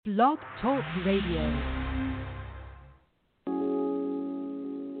Blog Talk Radio.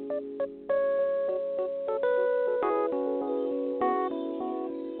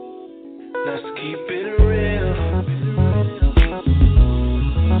 Let's keep it real.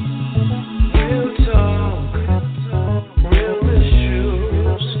 Real talk, real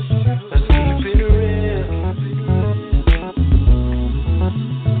issues. Let's keep it real.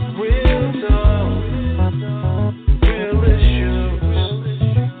 Real talk, real issues.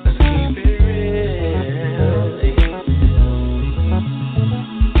 Let's keep it real.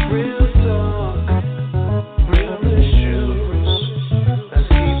 Real talk, real issues. Let's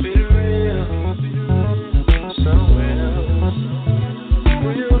keep it real. Somewhere else.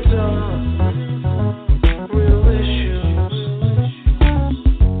 Real talk, real issues.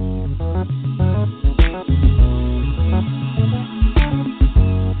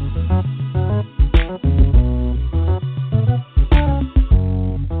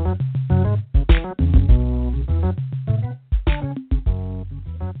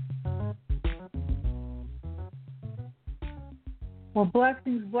 Well,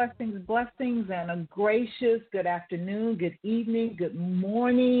 blessings, and a gracious good afternoon, good evening, good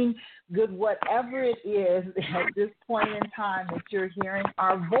morning, good whatever it is at this point in time that you're hearing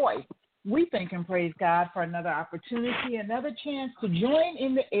our voice. We thank and praise God for another opportunity, another chance to join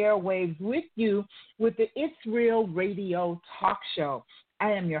in the airwaves with you with the It's Real Radio Talk Show.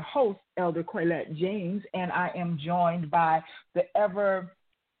 I am your host, Elder Quaylette James, and I am joined by the ever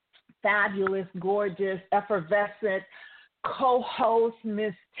fabulous, gorgeous, effervescent co-host,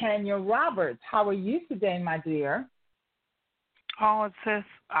 Miss Tanya Roberts. How are you today, my dear? Oh, it says,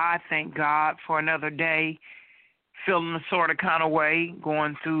 I thank God for another day, feeling the sort of kind of way,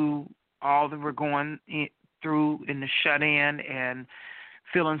 going through all that we're through in the shut-in and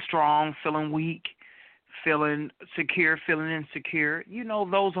feeling strong, feeling weak, feeling secure, feeling insecure. You know,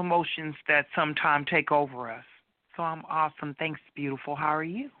 those emotions that sometimes take over us. So I'm awesome. Thanks, beautiful. How are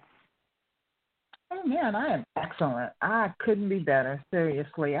you? Oh, man, I am excellent. I couldn't be better,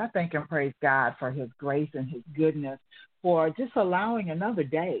 seriously. I thank and praise God for his grace and his goodness, for just allowing another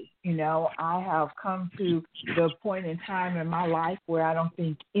day. You know, I have come to the point in time in my life where I don't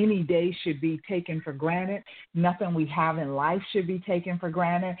think any day should be taken for granted. Nothing we have in life should be taken for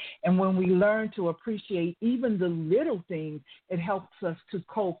granted. And when we learn to appreciate even the little things, it helps us to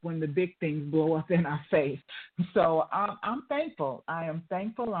cope when the big things blow up in our face. So I'm thankful. I am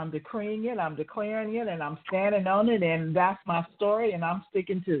thankful. I'm decreeing it. I'm declaring it. And I'm standing on it. And that's my story. And I'm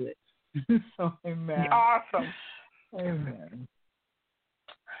sticking to it. So, amen. Awesome. Amen.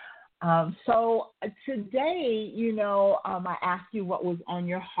 So today, I asked you what was on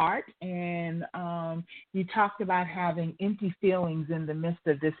your heart, and you talked about having empty feelings in the midst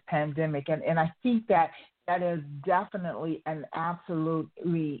of this pandemic. And I think that is definitely an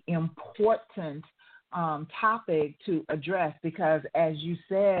absolutely important topic to address, because as you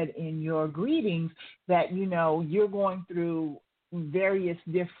said in your greetings that, you're going through various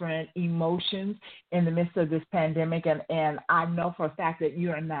different emotions in the midst of this pandemic, and I know for a fact that you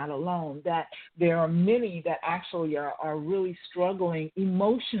are not alone, that there are many that actually are really struggling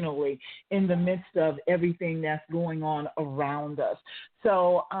emotionally in the midst of everything that's going on around us.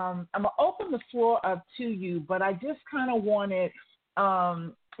 So I'm going to open the floor up to you, but I just kind of wanted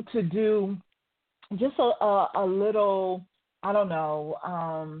to do just a little,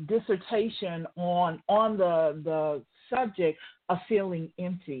 dissertation on the subject of feeling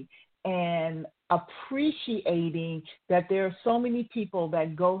empty and appreciating that there are so many people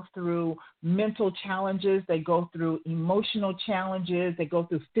that go through mental challenges, they go through emotional challenges, they go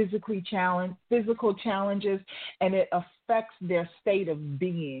through physical challenges, and it affects their state of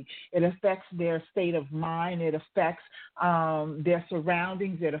being. It affects their state of mind. It affects their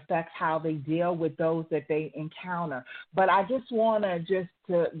surroundings. It affects how they deal with those that they encounter. But I just want to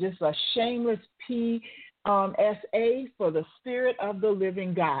just a shameless PSA for the Spirit of the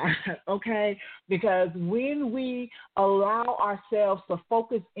living God, okay? Because when we allow ourselves to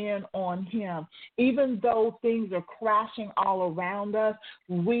focus in on Him, even though things are crashing all around us,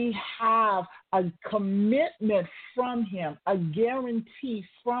 we have a commitment from Him, a guarantee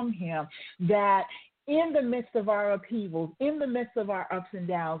from Him that in the midst of our upheavals, in the midst of our ups and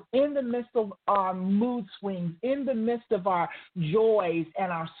downs, in the midst of our mood swings, in the midst of our joys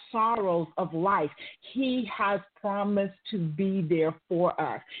and our sorrows of life, He has promised to be there for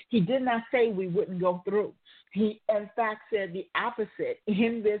us. He did not say we wouldn't go through. He, in fact, said the opposite.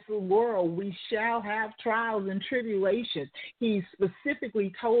 In this world, we shall have trials and tribulations. He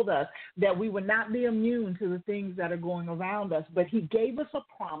specifically told us that we would not be immune to the things that are going around us, but he gave us a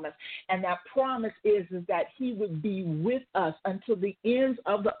promise, and that promise is that he would be with us until the ends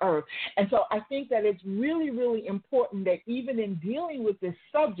of the earth. And so I think that it's really, really important that even in dealing with this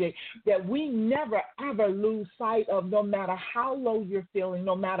subject, that we never, ever lose sight of, no matter how low you're feeling,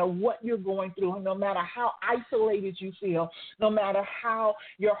 no matter what you're going through, no matter how isolated you feel, no matter how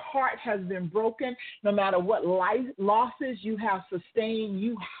your heart has been broken, no matter what life losses you have sustained,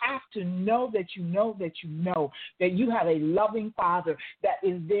 you have to know that you know that you know that you have a loving Father that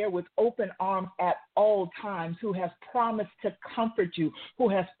is there with open arms at all times, who has promised to comfort you, who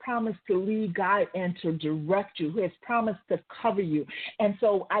has promised to lead, guide, and to direct you, who has promised to cover you. And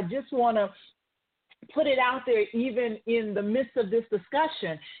so I just want to put it out there, even in the midst of this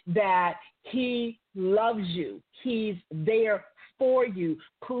discussion, that he loves you. He's there for you.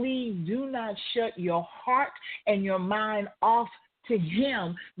 Please do not shut your heart and your mind off to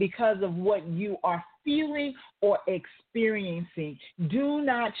him because of what you are feeling or experiencing. Do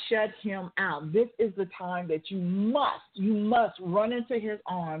not shut him out. This is the time that you must run into his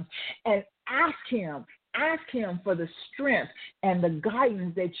arms and ask him for the strength and the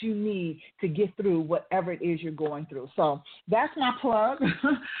guidance that you need to get through whatever it is you're going through. So that's my plug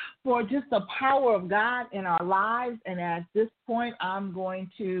for just the power of God in our lives. And at this point, I'm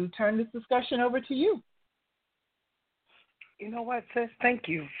going to turn this discussion over to you. You know what, sis? Thank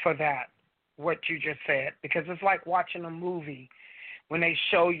you for that, what you just said, because it's like watching a movie when they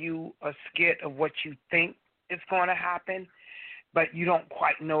show you a skit of what you think is going to happen, but you don't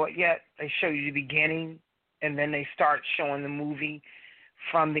quite know it yet. They show you the beginning, and then they start showing the movie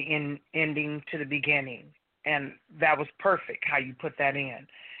from the ending to the beginning. And that was perfect how you put that in.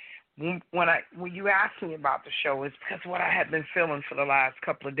 When you asked me about the show, it's because what I had been feeling for the last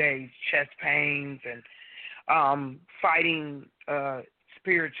couple of days, chest pains and fighting a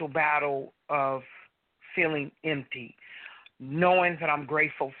spiritual battle of feeling empty, knowing that I'm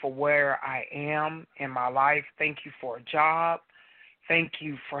grateful for where I am in my life. Thank you for a job. Thank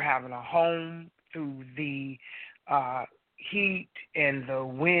you for having a home through the heat and the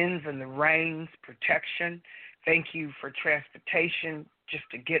winds and the rains, protection. Thank you for transportation just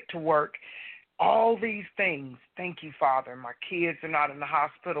to get to work. All these things, thank you, Father. My kids are not in the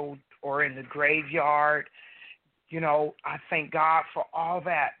hospital or in the graveyard. You know, I thank God for all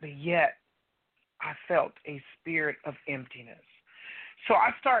that, but yet I felt a spirit of emptiness. So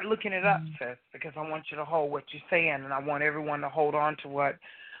I started looking it up, sis, because I want you to hold what you're saying, and I want everyone to hold on to what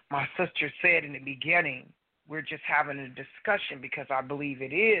my sister said in the beginning. We're just having a discussion because I believe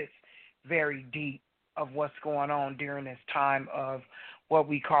it is very deep of what's going on during this time of what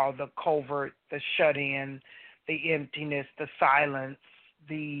we call the covert, the shut-in, the emptiness, the silence,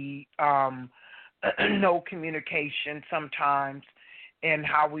 the no communication sometimes, and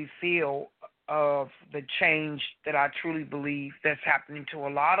how we feel of the change that I truly believe that's happening to a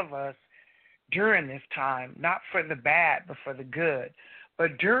lot of us during this time, not for the bad, but for the good.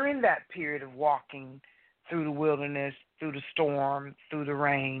 But during that period of walking through the wilderness, through the storm, through the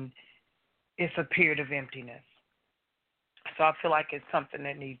rain, it's a period of emptiness. So I feel like it's something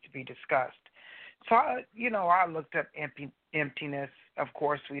that needs to be discussed. So, I looked up emptiness. Of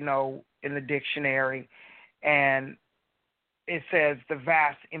course, we know in the dictionary, and it says the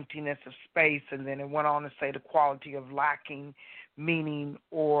vast emptiness of space, and then it went on to say the quality of lacking meaning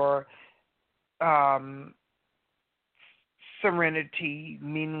or serenity,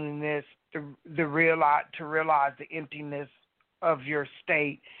 meaninglessness, to realize the emptiness of your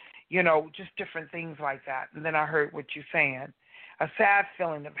state, just different things like that. And then I heard what you're saying, a sad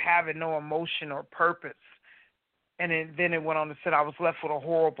feeling of having no emotion or purpose. And then it went on to say I was left with a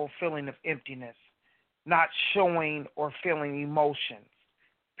horrible feeling of emptiness, not showing or feeling emotions,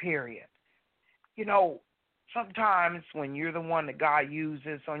 period. Sometimes when you're the one that God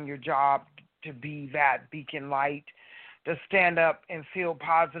uses on your job to be that beacon light, to stand up and feel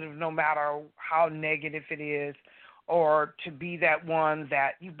positive no matter how negative it is, or to be that one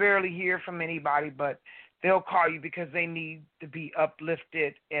that you barely hear from anybody, but they'll call you because they need to be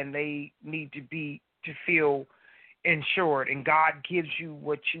uplifted and they need to feel insured, and God gives you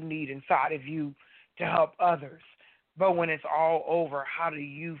what you need inside of you to help others. But when it's all over, how do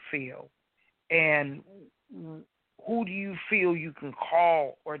you feel? And who do you feel you can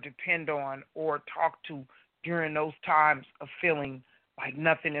call or depend on or talk to during those times of feeling like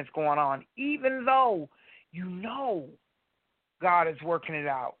nothing is going on, even though you know God is working it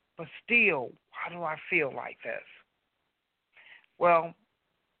out? But still, why do I feel like this? Well,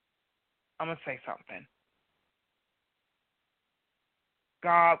 I'm going to say something.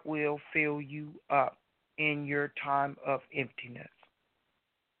 God will fill you up in your time of emptiness.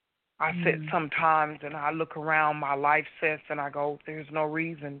 I sit sometimes and I look around my life, sis, and I go, there's no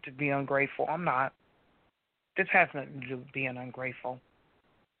reason to be ungrateful. I'm not. This has nothing to do with being ungrateful.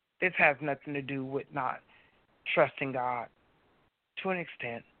 This has nothing to do with not trusting God to an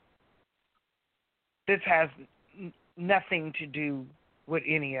extent. This has nothing to do with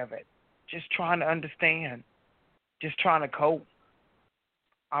any of it. Just trying to understand. Just trying to cope.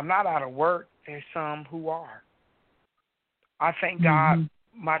 I'm not out of work. There's some who are. I thank God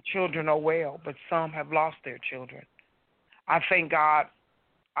my children are well, but some have lost their children. I thank God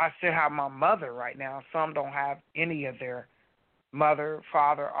I still have my mother right now. Some don't have any of their mother,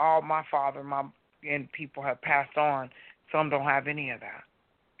 father, all my father, and people have passed on. Some don't have any of that.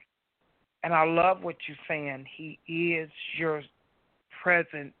 And I love what you're saying. He is your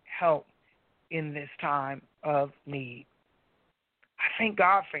present help in this time of need. I thank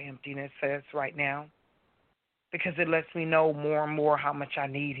God for emptiness, sis, right now, because it lets me know more and more how much I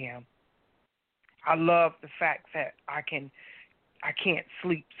need him. I love the fact that I can't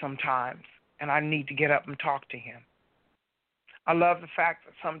sleep sometimes, and I need to get up and talk to him. I love the fact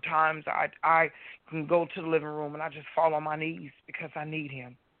that sometimes I can go to the living room and I just fall on my knees because I need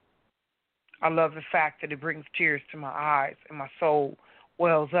him. I love the fact that it brings tears to my eyes and my soul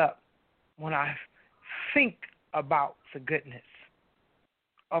wells up when I think about the goodness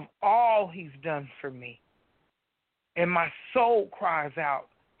of all he's done for me. And my soul cries out,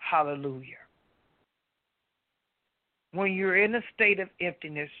 hallelujah. When you're in a state of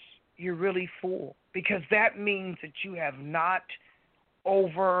emptiness, you're really full, because that means that you have not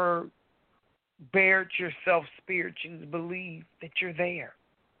overbared yourself spiritually to believe that you're there.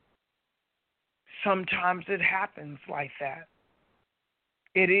 Sometimes it happens like that.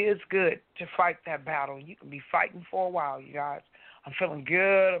 It is good to fight that battle. You can be fighting for a while, you guys. I'm feeling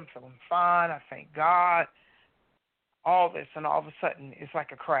good. I'm feeling fine. I thank God. All this, and all of a sudden, it's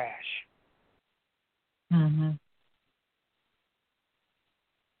like a crash.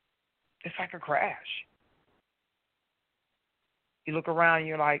 It's like a crash. You look around,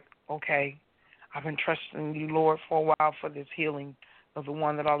 you're like, okay, I've been trusting you, Lord, for a while for this healing of the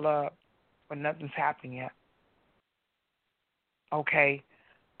one that I love, but nothing's happened yet. Okay,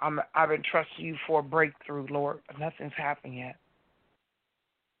 I've been trusting you for a breakthrough, Lord, but nothing's happened yet.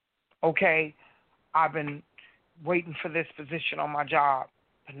 Okay, I've been waiting for this position on my job,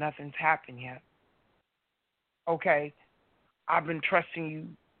 but nothing's happened yet. Okay, I've been trusting you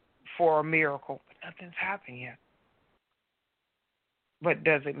for a miracle, but nothing's happened yet. But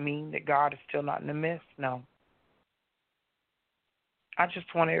does it mean that God is still not in the midst? No. I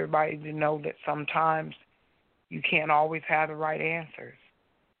just want everybody to know that sometimes you can't always have the right answers.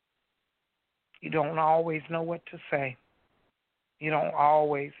 You don't always know what to say. You don't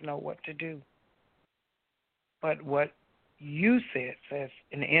always know what to do. But what you said says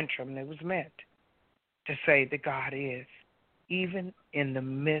in the interim, it was meant to say that God is, even in the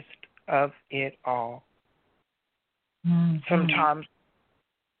midst of it all. Sometimes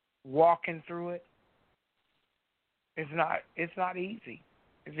walking through it is it's not easy.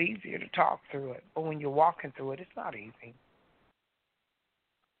 It's easier to talk through it, but when you're walking through it, it's not easy.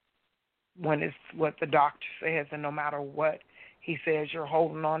 When it's what the doctor says, and no matter what he says, you're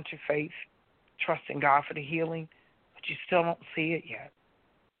holding on to faith, trusting God for the healing, but you still don't see it yet.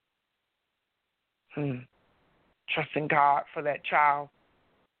 Trusting God for that child.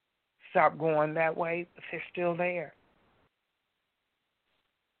 Stop going that way, but they're still there.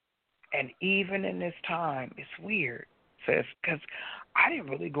 And even in this time, it's weird, sis, because I didn't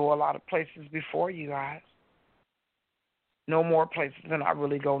really go a lot of places before, you guys. No more places than I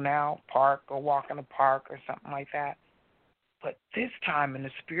really go now, park or walk in a park or something like that. But this time in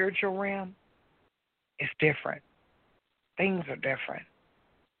the spiritual realm, it's different. Things are different.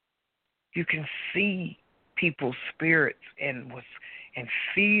 You can see people's spirits and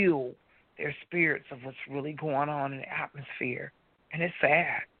feel their spirits of what's really going on in the atmosphere. And it's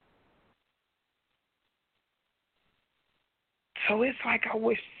sad. So it's like I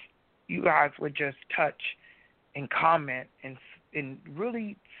wish you guys would just touch and comment and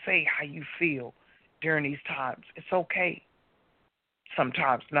really say how you feel during these times. It's okay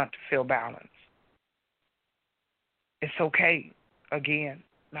sometimes not to feel balanced. It's okay, again,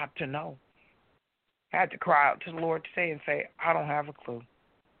 not to know. I had to cry out to the Lord today and say, I don't have a clue.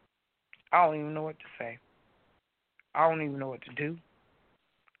 I don't even know what to say. I don't even know what to do.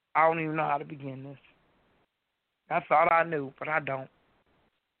 I don't even know how to begin this. I thought I knew, but I don't.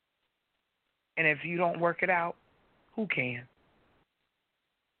 And if you don't work it out, who can?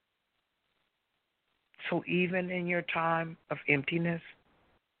 So even in your time of emptiness,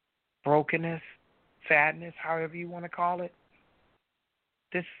 brokenness, sadness, however you want to call it,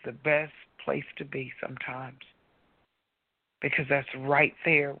 this is the best place to be sometimes, because that's right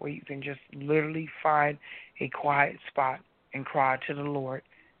there where you can just literally find a quiet spot and cry to the Lord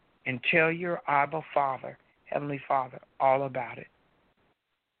and tell your Abba Father, Heavenly Father, all about it.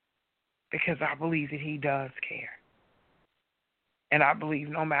 Because I believe that He does care. And I believe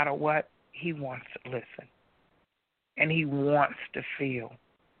no matter what, He wants to listen. And He wants to fill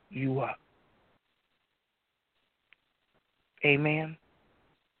you up. Amen.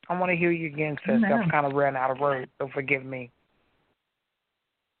 I want to hear you again, sis. Amen. I've kind of ran out of words, so forgive me.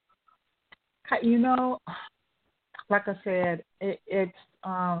 You know, like I said, it's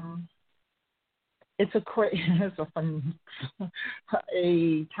it's a fun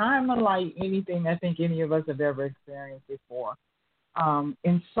a time unlike anything I think any of us have ever experienced before.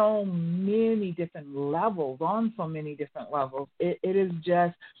 In so many different levels, on so many different levels, it is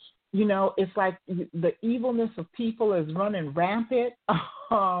just, you know, it's like the evilness of people is running rampant.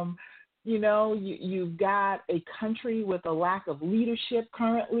 You know, you've got a country with a lack of leadership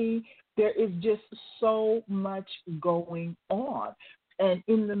currently. There is just so much going on. And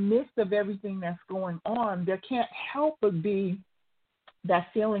in the midst of everything that's going on, there can't help but be that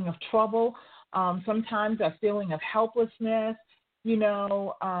feeling of trouble, sometimes that feeling of helplessness, you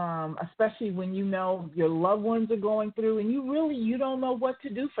know, especially when you know your loved ones are going through and you don't know what to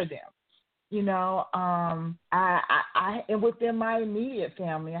do for them. You know, I and within my immediate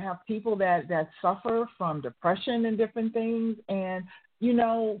family, I have people that suffer from depression and different things. And, you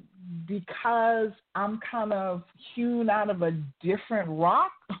know, because I'm kind of hewn out of a different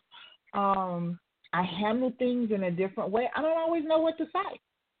rock, I handle things in a different way. I don't always know what to say.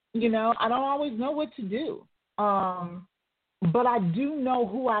 You know, I don't always know what to do. But I do know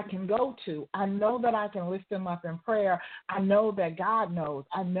who I can go to. I know that I can lift them up in prayer. I know that God knows.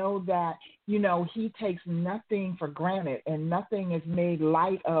 I know that, you know, He takes nothing for granted and nothing is made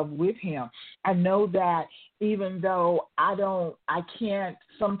light of with Him. I know that even though I can't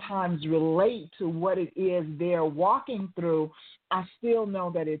sometimes relate to what it is they're walking through, I still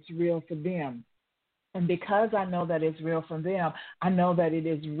know that it's real for them. And because I know that it's real for them, I know that it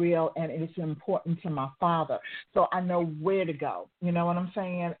is real and it's important to my Father. So I know where to go. You know what I'm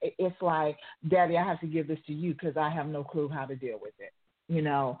saying? It's like, Daddy, I have to give this to you because I have no clue how to deal with it. You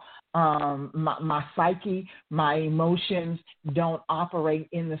know, my psyche, my emotions don't operate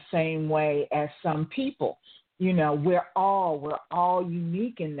in the same way as some people. You know, we're all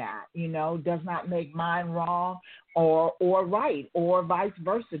unique in that, you know, does not make mine wrong or right, or vice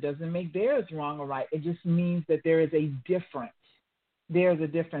versa, doesn't make theirs wrong or right. It just means that there is a difference. There's a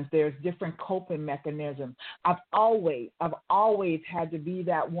difference. There's different coping mechanisms. I've always had to be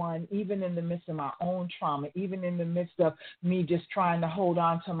that one, even in the midst of my own trauma, even in the midst of me just trying to hold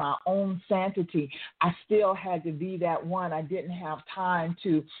on to my own sanity. I still had to be that one. I didn't have time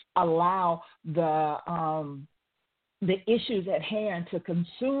to allow the issues at hand to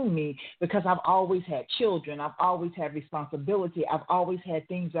consume me because I've always had children. I've always had responsibility. I've always had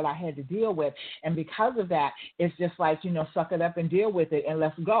things that I had to deal with. And because of that, it's just like, you know, suck it up and deal with it and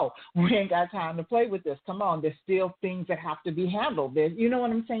let's go. We ain't got time to play with this. Come on. There's still things that have to be handled. You know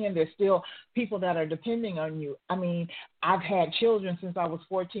what I'm saying? There's still people that are depending on you. I mean, I've had children since I was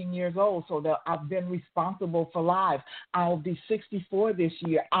 14 years old, so that I've been responsible for lives. I'll be 64 this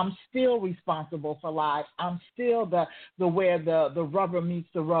year. I'm still responsible for lives. I'm still the where the rubber meets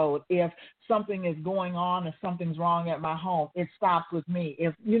the road. If something is going on, if something's wrong at my home, it stops with me.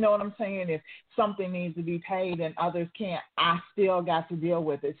 If you know what I'm saying, if something needs to be paid and others can't, I still got to deal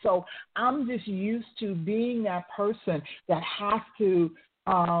with it. So I'm just used to being that person that has to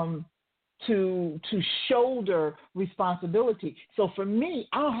shoulder responsibility. So for me,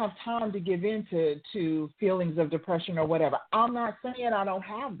 I don't have time to give in to feelings of depression or whatever. I'm not saying I don't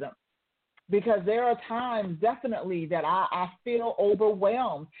have them, because there are times definitely that I feel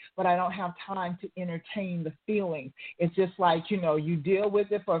overwhelmed, but I don't have time to entertain the feelings. It's just like, you know, you deal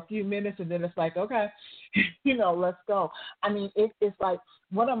with it for a few minutes and then it's like, okay, you know, let's go. I mean, it's like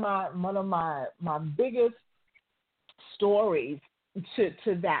one of my biggest stories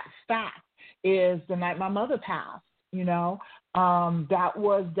to that fact is the night my mother passed. You know, that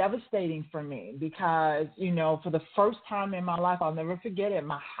was devastating for me because, you know, for the first time in my life, I'll never forget it,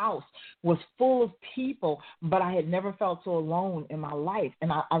 my house was full of people, but I had never felt so alone in my life.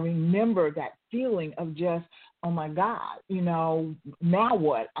 And I remember that feeling of just, oh, my God, you know, now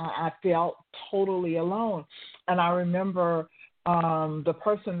what? I felt totally alone. And I remember the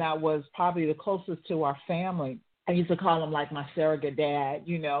person that was probably the closest to our family, I used to call him like my surrogate dad,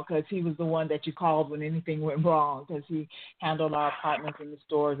 because he was the one that you called when anything went wrong, because he handled our apartments and the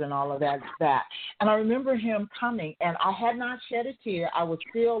stores and all of that. And I remember him coming, and I had not shed a tear. I was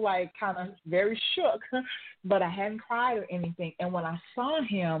still like kind of very shook, but I hadn't cried or anything. And when I saw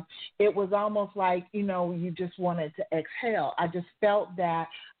him, it was almost like, you just wanted to exhale. I just felt that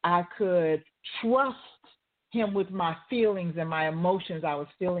I could trust him with my feelings and my emotions I was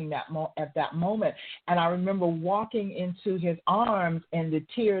feeling at that moment. And I remember walking into his arms and the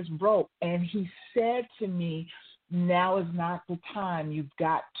tears broke. And he said to me, now is not the time. You've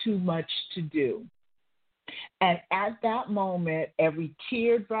got too much to do. And at that moment, every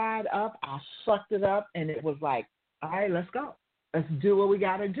tear dried up. I sucked it up, and it was like, all right, let's go. Let's do what we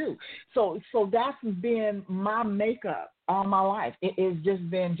got to do. So that's been my makeup all my life. It's just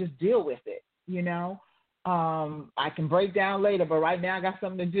been just deal with it, I can break down later, but right now I got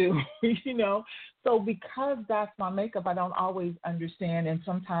something to do, So because that's my makeup, I don't always understand, and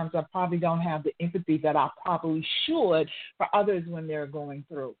sometimes I probably don't have the empathy that I probably should for others when they're going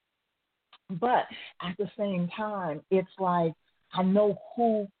through. But at the same time, it's like I know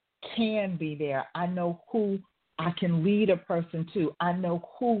who can be there. I know who I can lead a person to. I know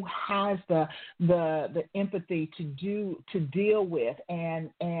who has the empathy to deal with and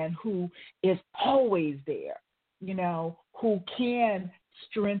who is always there, who can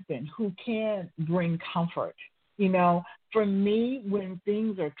strengthen, who can bring comfort. For me, when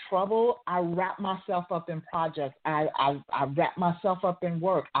things are trouble, I wrap myself up in projects. I wrap myself up in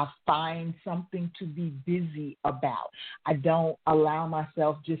work. I find something to be busy about. I don't allow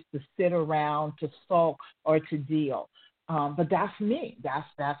myself just to sit around to sulk or to deal. But that's me. That's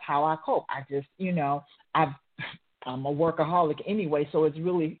how I cope. I just, I'm a workaholic anyway, so it's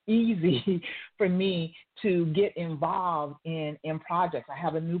really easy for me to get involved in projects. I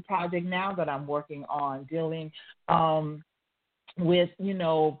have a new project now that I'm working on dealing with,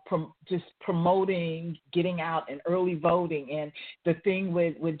 just promoting, getting out and early voting. And the thing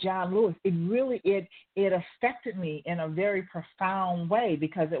with John Lewis, it affected me in a very profound way,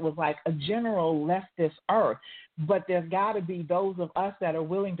 because it was like a general left this earth. But there's got to be those of us that are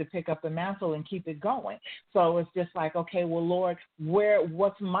willing to pick up the mantle and keep it going. So it's just like, okay, well, Lord,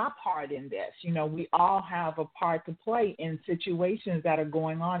 what's my part in this? We all have a part to play in situations that are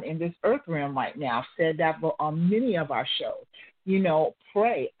going on in this earth realm right now. I've said that on many of our shows.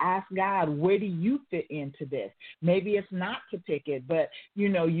 Pray, ask God, where do you fit into this? Maybe it's not to pick it, but,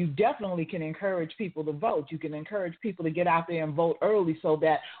 you definitely can encourage people to vote. You can encourage people to get out there and vote early so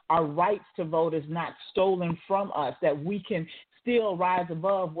that our rights to vote is not stolen from us, that we can still rise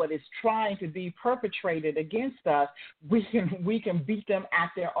above what is trying to be perpetrated against us. We can beat them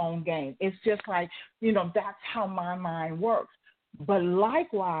at their own game. It's just like, that's how my mind works. But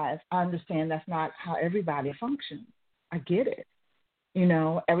likewise, I understand that's not how everybody functions. I get it.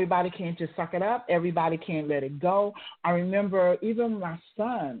 Everybody can't just suck it up. Everybody can't let it go. I remember even my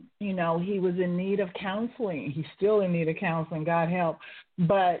son, he was in need of counseling. He's still in need of counseling, God help.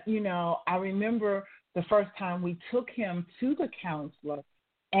 But, I remember the first time we took him to the counselor,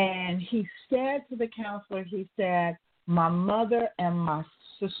 and he said to the counselor, he said, my mother and my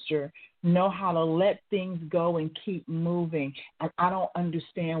sister know how to let things go and keep moving, and I don't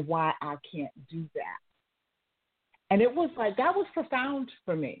understand why I can't do that. And it was like, that was profound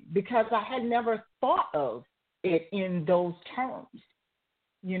for me, because I had never thought of it in those terms,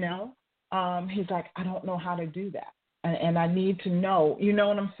 He's like, I don't know how to do that. And I need to know,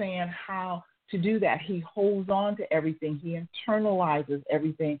 what I'm saying, how to do that. He holds on to everything. He internalizes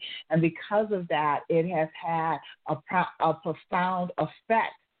everything. And because of that, it has had a profound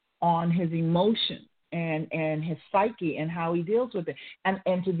effect on his emotions and his psyche and how he deals with it.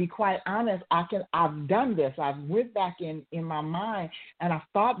 And to be quite honest, I've done this. I've went back in my mind, and I've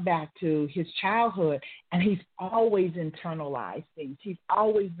thought back to his childhood, and he's always internalized things. He's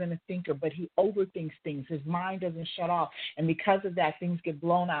always been a thinker, but he overthinks things. His mind doesn't shut off. And because of that, things get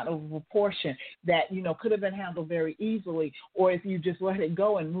blown out of proportion that, could have been handled very easily. Or if you just let it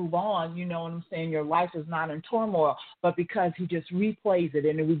go and move on, what I'm saying, your life is not in turmoil. But because he just replays it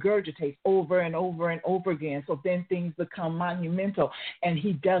and it regurgitates over and over and over again, so then things become monumental, and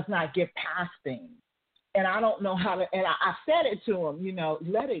he does not get past things. And I don't know how to, and I said it to him,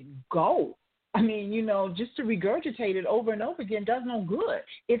 let it go. I mean, just to regurgitate it over and over again does no good.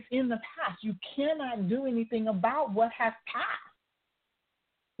 It's in the past. You cannot do anything about what has passed.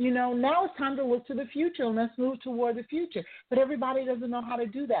 Now it's time to look to the future, and let's move toward the future. But everybody doesn't know how to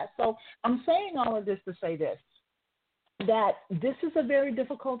do that. So I'm saying all of this to say this, that this is a very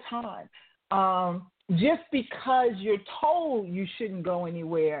difficult time. just because you're told you shouldn't go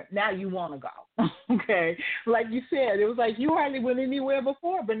anywhere, now you want to go. Okay? Like you said, it was like you hardly went anywhere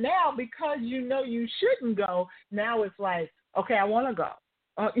before, but now because you know you shouldn't go, now it's like, okay, I want to go.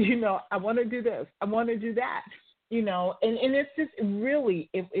 I want to do this. I want to do that. And it's just really,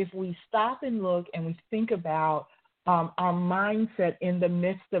 if we stop and look and we think about our mindset in the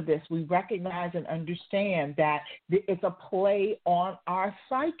midst of this, we recognize and understand that it's a play on our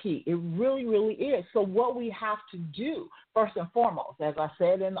psyche. It really, really is. So what we have to do, first and foremost, as I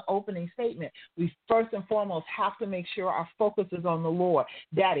said in the opening statement, we first and foremost have to make sure our focus is on the Lord.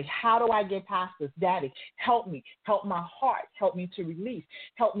 Daddy, how do I get past this? Daddy, help me. Help my heart. Help me to release.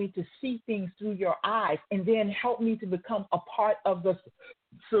 Help me to see things through your eyes. And then help me to become a part of the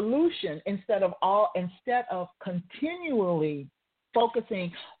solution instead of continually focusing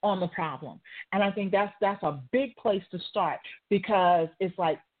on the problem. And I think that's a big place to start, because it's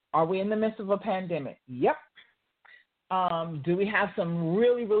like, are we in the midst of a pandemic? Yep. Do we have some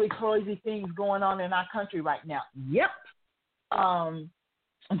really, really crazy things going on in our country right now? Yep.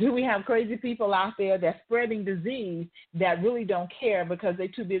 Do we have crazy people out there that's spreading disease that really don't care because they're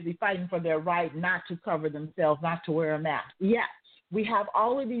too busy fighting for their right not to cover themselves, not to wear a mask? Yes. We have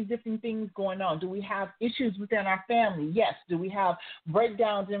all of these different things going on. Do we have issues within our family? Yes. Do we have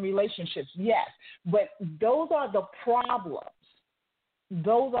breakdowns in relationships? Yes. But those are the problems.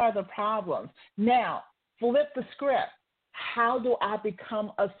 Those are the problems. Now, flip the script. How do I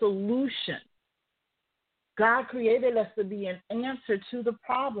become a solution? God created us to be an answer to the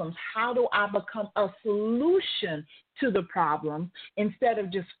problems. How do I become a solution to the problem instead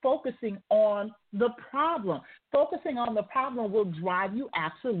of just focusing on the problem? Focusing on the problem will drive you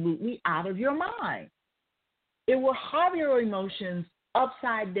absolutely out of your mind. It will have your emotions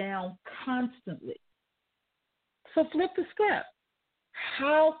upside down constantly. So flip the script.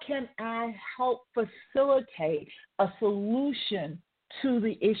 How can I help facilitate a solution to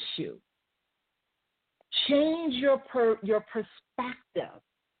the issue? Change your perspective.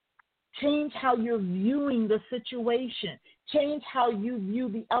 Change how you're viewing the situation. Change how you view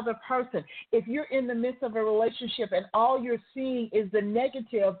the other person. If you're in the midst of a relationship and all you're seeing is the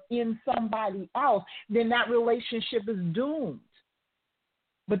negative in somebody else, then that relationship is doomed.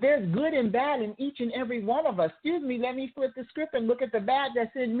 But there's good and bad in each and every one of us. Excuse me, let me flip the script and look at the bad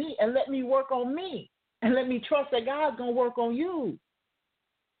that's in me and let me work on me. And let me trust that God's going to work on you.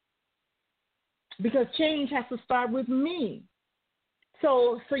 Because change has to start with me.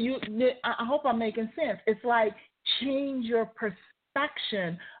 So I hope I'm making sense. It's like change your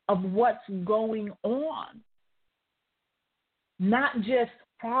perception of what's going on. Not just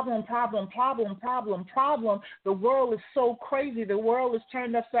problem. The world is so crazy. The world is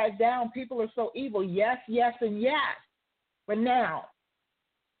turned upside down. People are so evil. Yes, and yes. But now,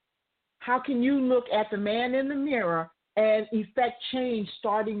 how can you look at the man in the mirror and effect change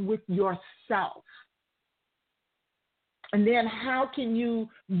starting with yourself? And then how can you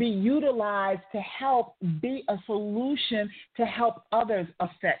be utilized to help be a solution to help others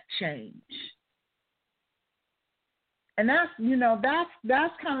affect change? And that's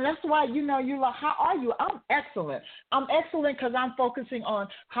why, you're like, how are you? I'm excellent. I'm excellent because I'm focusing on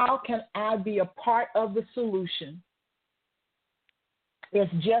how can I be a part of the solution.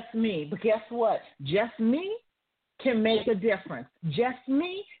 It's just me. But guess what? Just me can make a difference. Just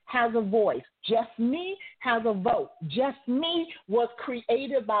me has a voice. Just me has a vote. Just me was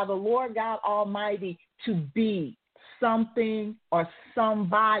created by the Lord God Almighty to be something or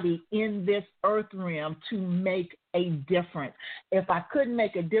somebody in this earth realm to make a difference. If I couldn't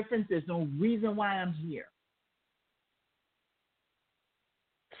make a difference, there's no reason why I'm here.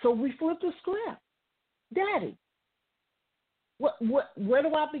 So we flip the script. Daddy, where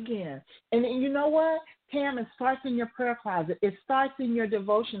do I begin? And you know what, Tam, it starts in your prayer closet. It starts in your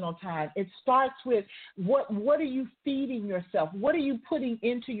devotional time. It starts with what are you feeding yourself? What are you putting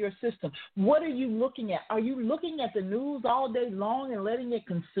into your system? What are you looking at? Are you looking at the news all day long and letting it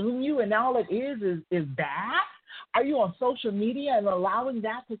consume you, and all it is that? Are you on social media and allowing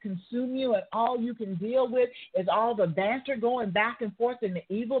that to consume you, and all you can deal with is all the banter going back and forth and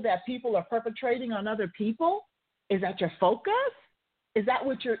the evil that people are perpetrating on other people? Is that your focus? Is that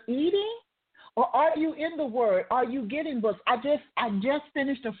what you're eating? Or are you in the Word? Are you getting books? I just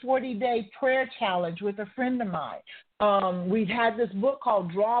finished a 40-day prayer challenge with a friend of mine. We had this book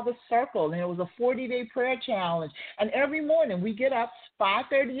called Draw the Circle, and it was a 40-day prayer challenge. And every morning we get up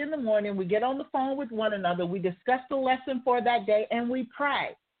 5:30 in the morning, we get on the phone with one another, we discuss the lesson for that day, and we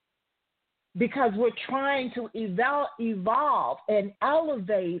pray. because we're trying to evolve and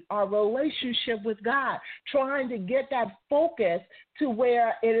elevate our relationship with God, trying to get that focus to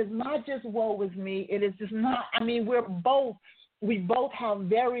where it is not just woe is me. It is just not, I mean, we both have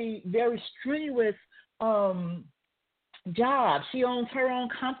very, very strenuous jobs. She owns her own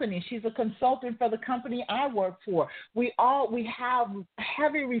company. She's a consultant for the company I work for. We have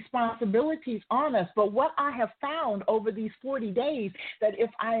heavy responsibilities on us. But what I have found over these 40 days, that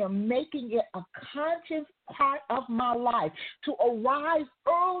if I am making it a conscious part of my life to arise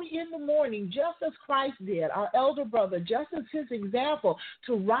early in the morning, just as Christ did, our elder brother, just as his example,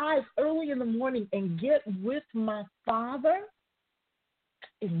 to rise early in the morning and get with my Father,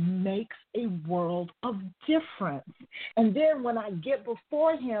 it makes a world of difference. And then when I get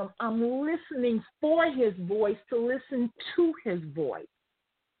before him, I'm listening for his voice, to listen to his voice.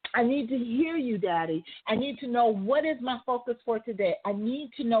 I need to hear you, Daddy. I need to know what is my focus for today. I need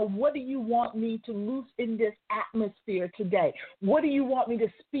to know, what do you want me to loose in this atmosphere today? What do you want me to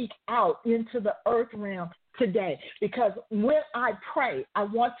speak out into the earth realm today? Because when I pray, I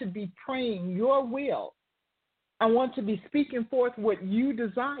want to be praying your will. I want to be speaking forth what you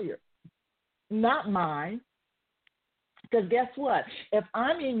desire, not mine. Because guess what? If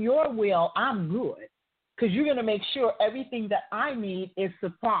I'm in your will, I'm good. Because you're going to make sure everything that I need is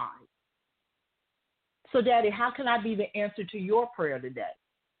supplied. So, Daddy, how can I be the answer to your prayer today?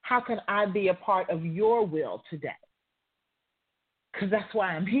 How can I be a part of your will today? Because that's why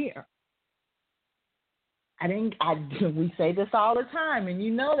I'm here. We say this all the time, and you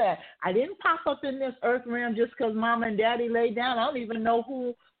know that. I didn't pop up in this earth realm just because Mama and Daddy laid down. I don't even know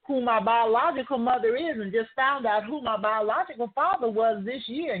who my biological mother is, and just found out who my biological father was this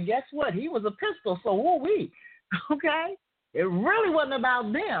year. And guess what? He was a pistol, so who are we? Okay? It really wasn't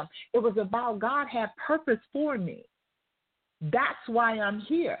about them. It was about God had purpose for me. That's why I'm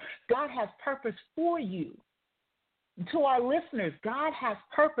here. God has purpose for you. To our listeners, God has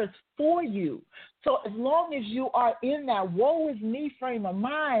purpose for you. So as long as you are in that woe is me frame of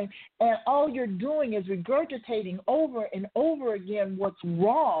mind, and all you're doing is regurgitating over and over again what's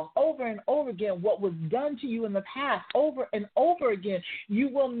wrong, over and over again what was done to you in the past, over and over again, you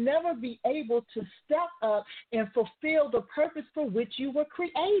will never be able to step up and fulfill the purpose for which you were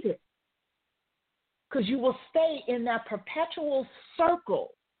created. Because you will stay in that perpetual circle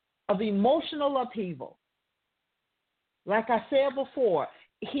of emotional upheaval. Like I said before,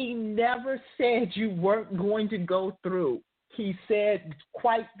 he never said you weren't going to go through. He said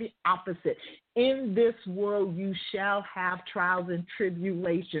quite the opposite. In this world you shall have trials and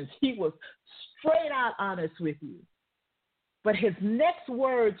tribulations. He was straight out honest with you. But his next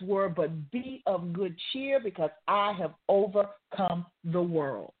words were, but be of good cheer, because I have overcome the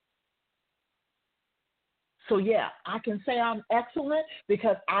world. So, yeah, I can say I'm excellent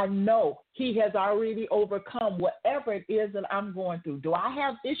because I know he has already overcome whatever it is that I'm going through. Do I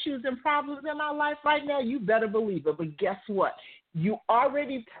have issues and problems in my life right now? You better believe it. But guess what? You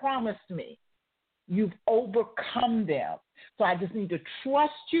already promised me you've overcome them. So I just need to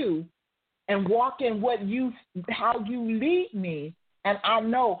trust you and walk in how you lead me. And I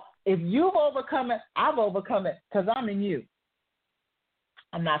know if you've overcome it, I've overcome it because I'm in you.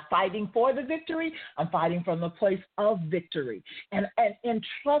 I'm not fighting for the victory. I'm fighting from the place of victory. And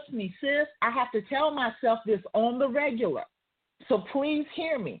trust me, sis, I have to tell myself this on the regular. So please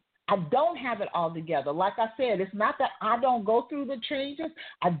hear me. I don't have it all together. Like I said, it's not that I don't go through the changes.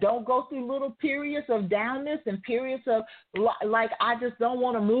 I don't go through little periods of downness and periods of like I just don't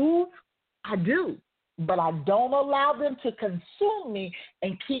want to move. I do. But I don't allow them to consume me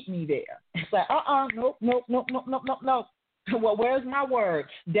and keep me there. It's like, nope. Well, where's my word?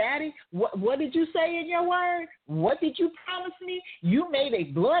 Daddy, what did you say in your word? What did you promise me? You made a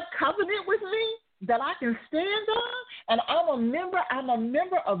blood covenant with me that I can stand on, and I'm a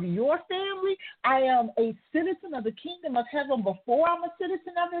member of your family. I am a citizen of the kingdom of heaven before I'm a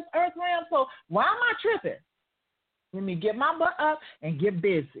citizen of this earth realm. So why am I tripping? Let me get my butt up and get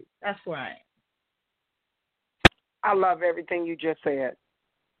busy. That's where I am. I love everything you just said,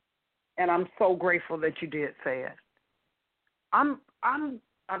 and I'm so grateful that you did say it. I'm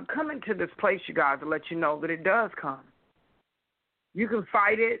coming to this place, you guys, to let you know that it does come. You can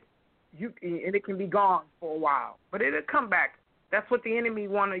fight it, and it can be gone for a while, but it'll come back. That's what the enemy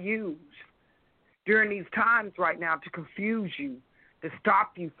want to use during these times right now, to confuse you, to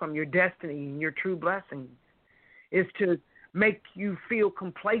stop you from your destiny and your true blessings, is to make you feel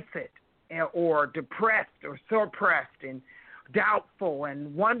complacent or depressed or suppressed and doubtful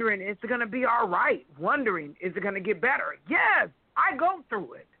and wondering, is it going to be all right? Wondering, is it going to get better? Yes, I go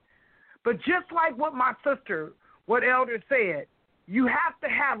through it. But just like what my sister, what Elder said, you have to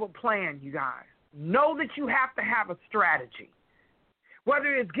have a plan, you guys. Know that you have to have a strategy.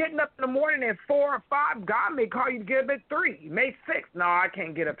 Whether it's getting up in the morning at 4 or 5, God may call you to get up at 3, May 6. No, I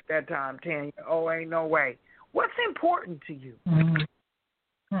can't get up at that time, Tanya. Oh, ain't no way. What's important to you?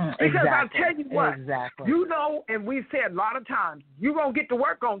 Because exactly. I'll tell you what, exactly. you know, and we've said a lot of times, you're going to get to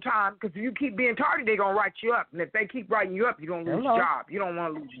work on time because if you keep being tardy, they're going to write you up. And if they keep writing you up, you're going to lose your job. You don't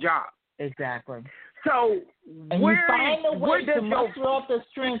want to lose your job. Exactly. So and where, you find a way to muster your... up the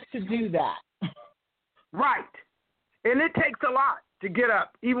strength to do that. Right. And it takes a lot to get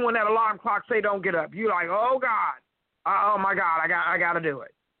up. Even when that alarm clock say don't get up, you're like, oh, God. Oh, my God, I got to do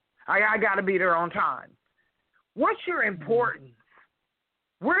it. I got to be there on time. What's your importance?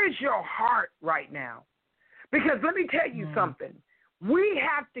 Where is your heart right now? Because let me tell you something. We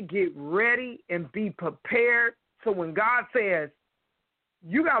have to get ready and be prepared so when God says,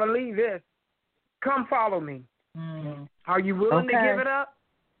 you got to leave this, come follow me. Are you willing to give it up?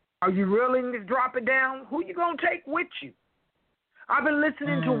 Are you willing to drop it down? Who you going to take with you? I've been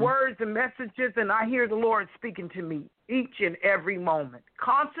listening to words and messages, and I hear the Lord speaking to me each and every moment.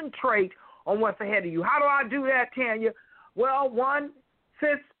 Concentrate on what's ahead of you. How do I do that, Tanya? Well, one,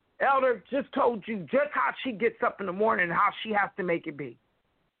 Sis Elder just told you just how she gets up in the morning and how she has to make it be.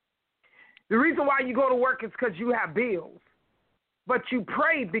 The reason why you go to work is because you have bills, but you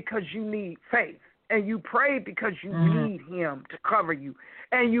pray because you need faith, and you pray because you need him to cover you,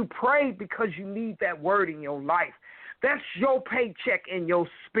 and you pray because you need that word in your life. That's your paycheck in your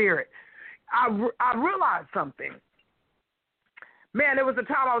spirit. I realized something. Man, there was a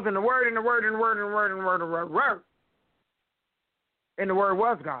time I was in the word, and the word, and the word, and the word, and the word, and the word. And the word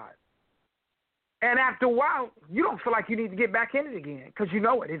was God. And after a while, you don't feel like you need to get back in it again because you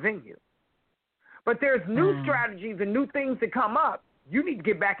know it is in you. But there's new strategies and new things that come up. You need to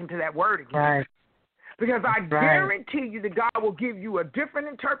get back into that word again. Right. Because I guarantee you that God will give you a different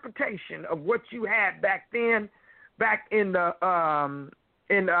interpretation of what you had back then, back in the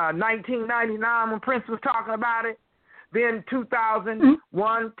 1999 when Prince was talking about it. Then 2000,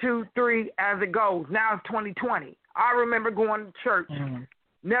 1, 2, 3, as it goes. Now it's 2020. I remember going to church.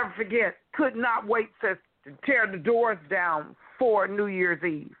 Never forget. Could not wait to tear the doors down for New Year's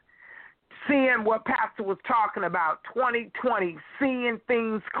Eve. Seeing what Pastor was talking about, 2020, seeing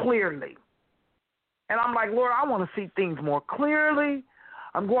things clearly. And I'm like, Lord, I want to see things more clearly.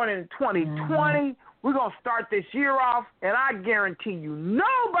 I'm going into 2020. We're going to start this year off, and I guarantee you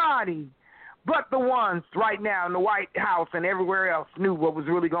nobody but the ones right now in the White House and everywhere else knew what was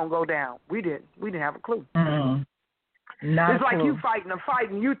really going to go down. We didn't. We didn't have a clue. It's like you fighting a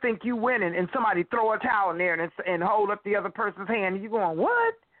fight and you think you winning, and somebody throw a towel in there and hold up the other person's hand, and you going,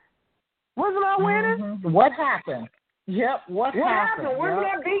 what? Wasn't I winning? What happened? Yep, what happened? Wasn't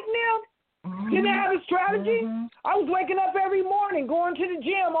I beating them? Didn't I have a strategy? I was waking up every morning, going to the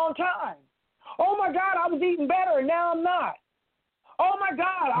gym on time. Oh, my God, I was eating better, and now I'm not. Oh, my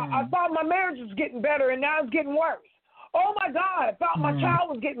God, I thought my marriage was getting better, and now it's getting worse. Oh, my God, I thought my child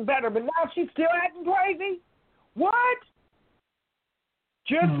was getting better, but now she's still acting crazy? What?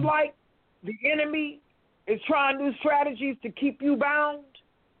 Just like the enemy is trying new strategies to keep you bound,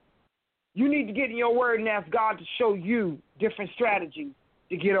 you need to get in your word and ask God to show you different strategies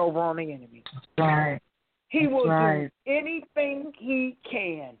to get over on the enemy. Right. He will do anything he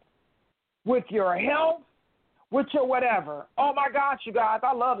can with your health, with your whatever. Oh, my gosh, you guys,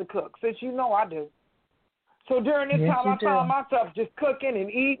 I love to cook. Since you know I do. So during this time, I found myself just cooking and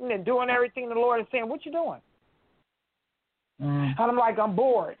eating and doing everything the Lord is saying, what you doing? And I'm like, I'm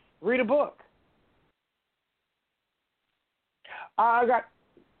bored. Read a book.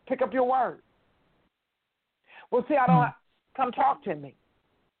 Pick up your word. Well, see, I don't come talk to me.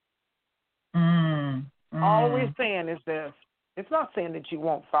 All we're saying is this. It's not saying that you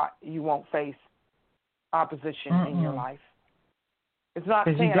won't face opposition in your life. It's not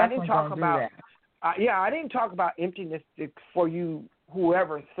saying I didn't talk about. I didn't talk about emptiness for you,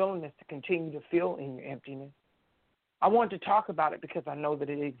 whoever is feeling this, to continue to feel in your emptiness. I wanted to talk about it because I know that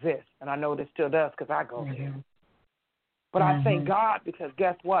it exists, and I know that it still does because I go there. But I thank God because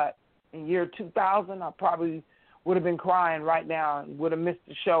guess what? In year 2000, I probably would have been crying right now and would have missed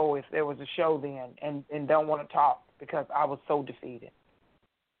the show if there was a show then and don't want to talk because I was so defeated.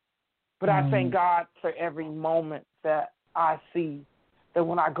 But I thank God for every moment that I see that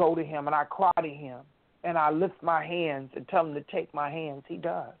when I go to him and I cry to him and I lift my hands and tell him to take my hands, he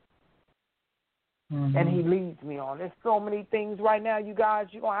does. And he leads me on. There's so many things right now, you guys,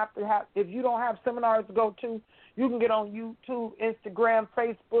 you're going to have, if you don't have seminars to go to, you can get on YouTube, Instagram,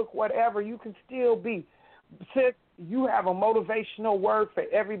 Facebook, whatever. You can still be. Sis, you have a motivational word for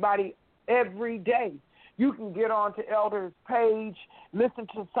everybody every day. You can get on to Elder's page, listen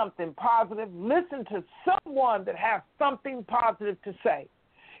to something positive, listen to someone that has something positive to say.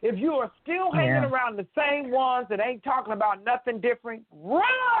 If you are still hanging around the same ones that ain't talking about nothing different,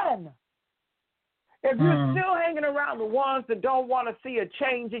 run! If you're still hanging around the ones that don't want to see a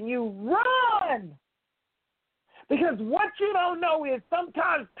change in you, run! Because what you don't know is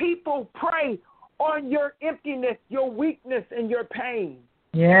sometimes people prey on your emptiness, your weakness, and your pain.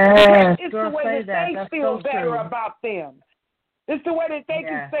 Yes, it's the way that they feel so better true. about them. It's the way that they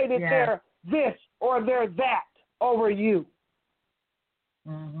can say that they're this or they're that over you.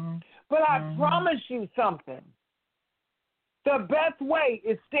 But I promise you something. The best way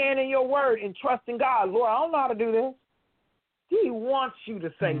is staying in your word and trusting God. Lord, I don't know how to do this. He wants you to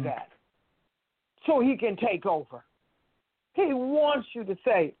say that so he can take over. He wants you to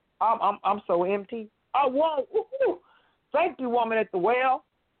say, I'm so empty. I won't. Thank you, woman at the well.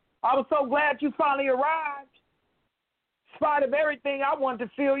 I was so glad you finally arrived. In spite of everything, I wanted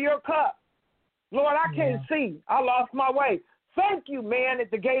to fill your cup. Lord, I can't see. I lost my way. Thank you, man, at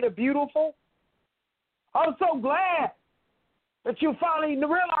the gate of beautiful. I'm so glad that you finally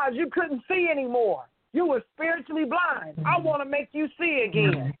realized you couldn't see anymore. You were spiritually blind. I want to make you see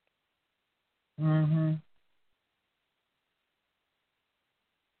again.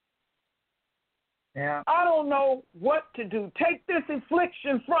 Yeah. I don't know what to do. Take this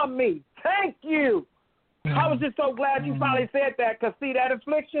affliction from me. Thank you. I was just so glad you finally said that, because, see, that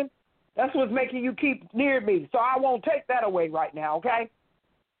affliction, that's what's making you keep near me. So I won't take that away right now, okay?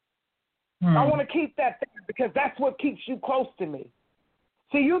 I want to keep that there because that's what keeps you close to me.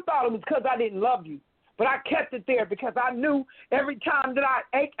 See, you thought it was because I didn't love you, but I kept it there because I knew every time that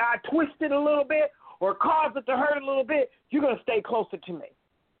I twisted a little bit or caused it to hurt a little bit, you're going to stay closer to me.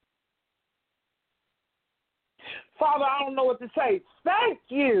 Father, I don't know what to say. Thank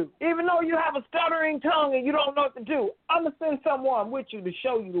you. Even though you have a stuttering tongue and you don't know what to do, I'm going to send someone with you to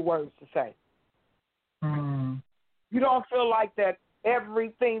show you the words to say. You don't feel like that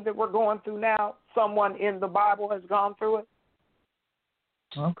everything that we're going through now, someone in the Bible has gone through it?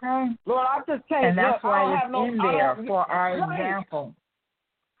 Okay. Lord, I just can't. And that's why it's in there for our example.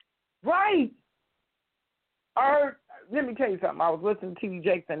 Right. Let me tell you something. I was listening to T.D.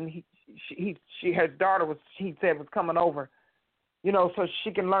 Jakes, and his daughter was coming over, so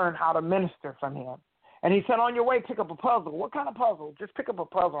she can learn how to minister from him. And he said, on your way, pick up a puzzle. What kind of puzzle? Just pick up a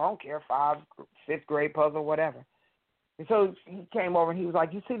puzzle. I don't care, 5th, 5th grade puzzle, whatever. And so he came over, and he was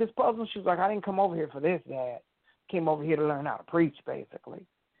like, you see this puzzle? She was like, I didn't come over here for this, Dad. Came over here to learn how to preach, basically.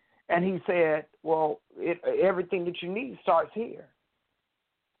 And he said, well, everything that you need starts here.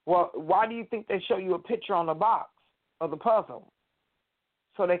 Well, why do you think they show you a picture on the box of the puzzle?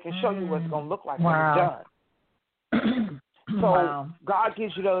 So they can show you what it's going to look like when it's done. So God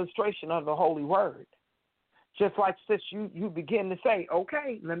gives you the illustration of the Holy Word. Just like this, you begin to say,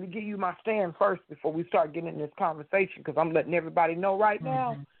 okay, let me give you my stand first before we start getting in this conversation, because I'm letting everybody know right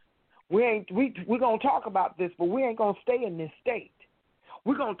now, we're going to talk about this, but we ain't going to stay in this state.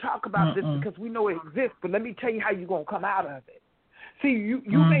 We're going to talk about this because we know it exists, but let me tell you how you're going to come out of it. See, you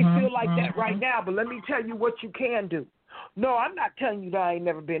may feel like that right now, but let me tell you what you can do. No, I'm not telling you that I ain't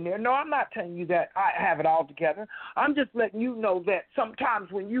never been there. No, I'm not telling you that I have it all together. I'm just letting you know that sometimes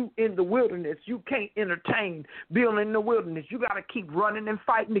when you in the wilderness, you can't entertain being in the wilderness. You got to keep running and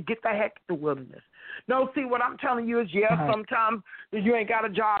fighting to get the heck to the wilderness. No, see, what I'm telling you is, sometimes you ain't got a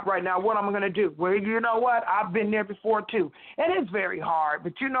job right now. What am I going to do? Well, you know what? I've been there before, too. And it's very hard.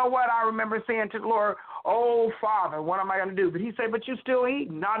 But you know what? I remember saying to the Lord, oh, Father, what am I going to do? But he said, but you still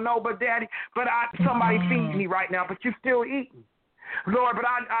eating. I know, but Daddy, somebody feeds me right now, but you still eating. Lord, but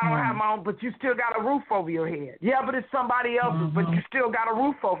I don't have my own, but you still got a roof over your head. Yeah, but it's somebody else's, but you still got a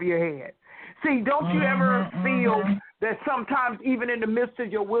roof over your head. See, don't you ever feel that sometimes even in the midst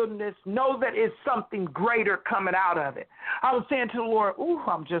of your wilderness, know that it's something greater coming out of it. I was saying to the Lord,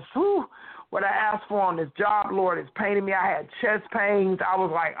 what I asked for on this job, Lord, is paining me. I had chest pains. I was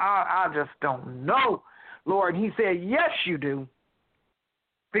like, I just don't know, Lord. And he said, yes, you do.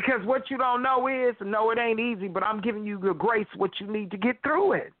 Because what you don't know is, no, it ain't easy, but I'm giving you the grace, what you need to get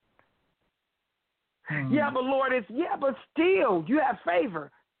through it. Yeah, but Lord, but still, you have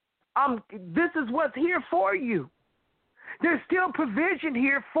favor. This is what's here for you. There's still provision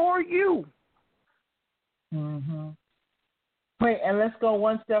here for you. Wait, and let's go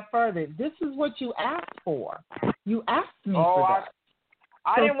one step further. This is what you asked for. You asked me for that.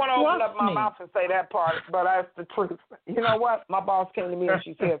 I didn't want to open up my mouth and say that part, but that's the truth. You know what? My boss came to me and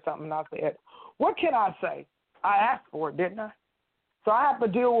she said something, and I said, what can I say? I asked for it, didn't I? So I have to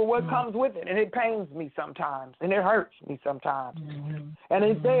deal with what comes with it, and it pains me sometimes, and it hurts me sometimes.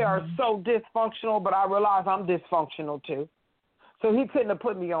 And they are so dysfunctional, but I realize I'm dysfunctional too. So he couldn't have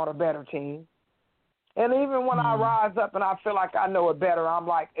put me on a better team. And even when I rise up and I feel like I know it better, I'm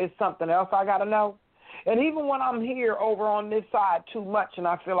like, it's something else I got to know. And even when I'm here over on this side too much and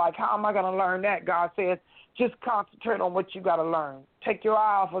I feel like, how am I going to learn that? God says, just concentrate on what you got to learn. Take your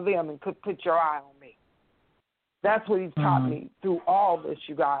eye off of them and put your eye on me. That's what he's taught me through all this,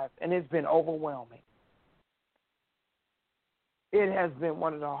 you guys, and it's been overwhelming. It has been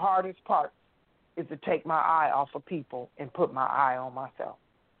one of the hardest parts is to take my eye off of people and put my eye on myself.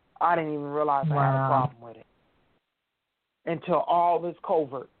 I didn't even realize I had a problem with it until all this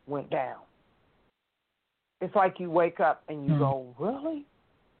covert went down. It's like you wake up and you go, really?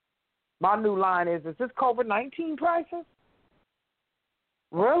 My new line is this COVID-19 crisis?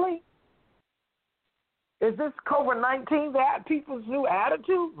 Really? Is this COVID-19 that people's new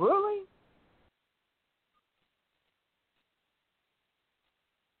attitude? Really?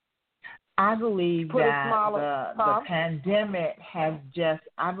 I believe that the pandemic has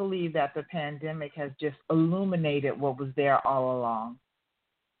just illuminated what was there all along.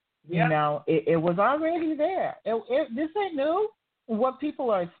 Yep. You know, it was already there. This ain't new. What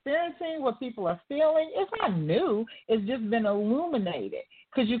people are experiencing, what people are feeling, it's not new. It's just been illuminated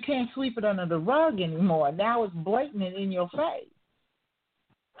because you can't sweep it under the rug anymore. Now it's blatant and in your face.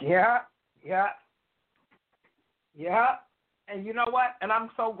 Yeah. And you know what? And I'm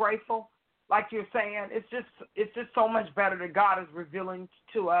so grateful. Like you're saying, it's just so much better that God is revealing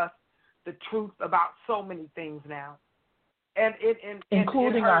to us the truth about so many things now, and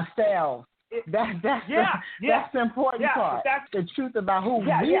including ourselves. That's the important part. That's the truth about who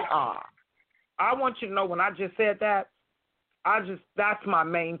we are. I want you to know when I just said that, that's my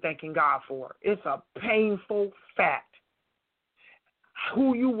main thanking God for. It's a painful fact.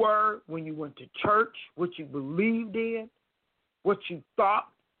 Who you were when you went to church, what you believed in, what you thought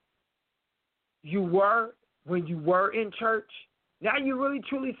you were when you were in church. Now you really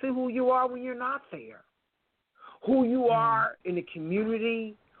truly see who you are when you're not there. Who you are in the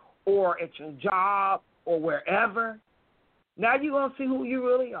community or at your job or wherever. Now you're going to see who you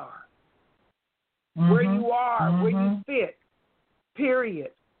really are. Where you are, where you fit, period.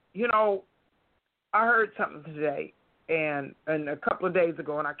 You know, I heard something today and a couple of days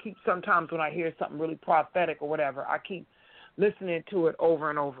ago, and I keep sometimes when I hear something really prophetic or whatever, I keep listening to it over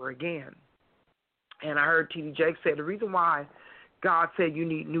and over again. And I heard T.D. Jakes say the reason why God said you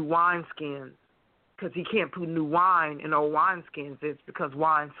need new wineskins, because he can't put new wine in old wineskins, is because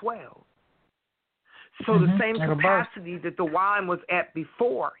wine swells. So the same capacity that the wine was at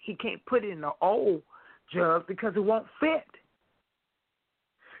before, he can't put it in the old jug because it won't fit.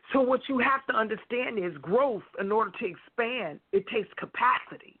 So what you have to understand is growth, in order to expand, it takes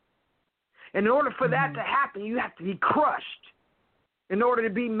capacity. And in order for that to happen, you have to be crushed in order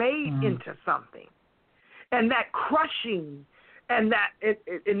to be made into something. And that crushing and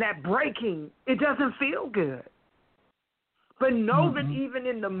that breaking, it doesn't feel good. But know that even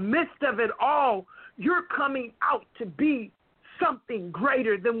in the midst of it all, you're coming out to be something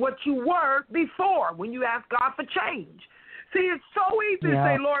greater than what you were before when you asked God for change. See, it's so easy to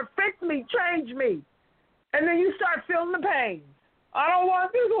say, Lord, fix me, change me. And then you start feeling the pain. I don't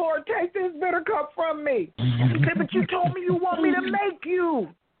want this, Lord. Take this bitter cup from me. He said, but you told me you want me to make you.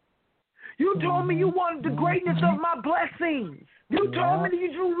 You told me you wanted the greatness of my blessings. You told me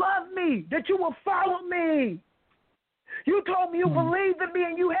that you love me, that you will follow me. You told me you believed in me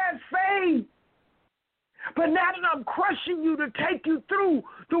and you had faith. But now that I'm crushing you to take you through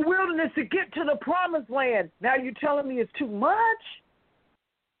the wilderness to get to the promised land, now you're telling me it's too much?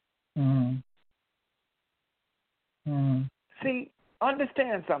 See,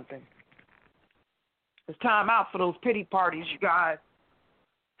 understand something. It's time out for those pity parties, you guys.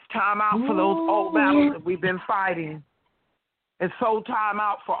 It's time out for those old battles that we've been fighting. It's so time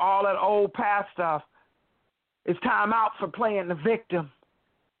out for all that old past stuff. It's time out for playing the victim.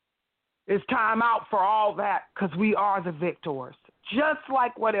 It's time out for all that because we are the victors. Just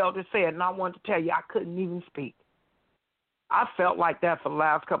like what Elder said, and I wanted to tell you, I couldn't even speak. I felt like that for the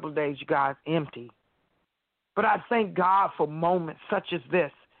last couple of days, you guys, empty. But I thank God for moments such as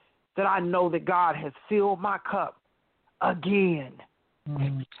this, that I know that God has filled my cup again.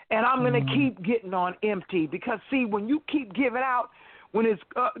 And I'm going to keep getting on empty because, see, when you keep giving out, when it's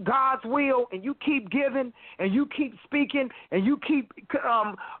God's will and you keep giving and you keep speaking and you keep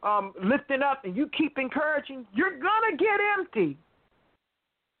lifting up and you keep encouraging, you're going to get empty.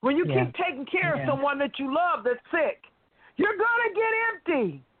 When you keep taking care of someone that you love that's sick, you're going to get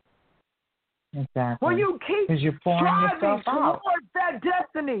empty. Exactly. When you keep 'Cause you're pouring striving yourself out. towards that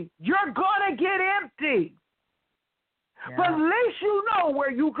destiny, you're going to get empty. Yeah. But at least you know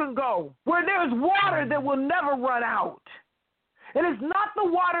where you can go, where there's water that will never run out. And it's not the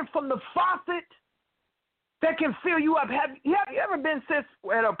water from the faucet that can fill you up. Have you ever been, sis,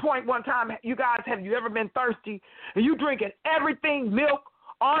 at a point one time, you guys, have you ever been thirsty and you drinking everything, milk,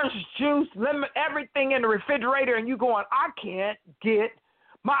 orange juice, lemon, everything in the refrigerator, and you going, I can't get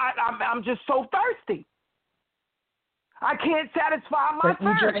I'm just so thirsty. I can't satisfy my But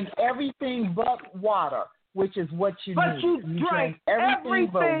you thirst. drink everything but water, which is what you But need. you drink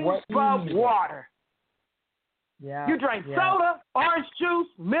everything but what you but need. water. Yeah. You drink yeah. soda, orange juice,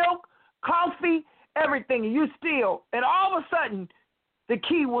 milk, coffee, everything, and you still, and all of a sudden, the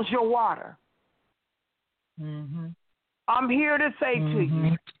key was your water. Mm-hmm. I'm here to say to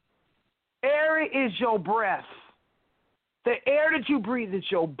you, air is your breath. The air that you breathe is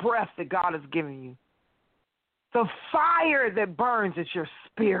your breath that God has given you. The fire that burns is your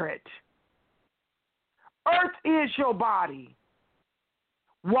spirit. Earth is your body.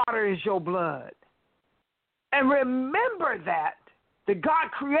 Water is your blood. And remember that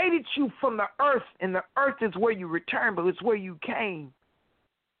God created you from the earth, and the earth is where you return, but it's where you came.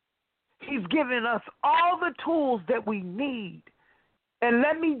 He's given us all the tools that we need. And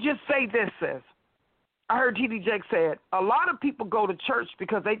let me just say this, sis. I heard T.D. Jakes say it. A lot of people go to church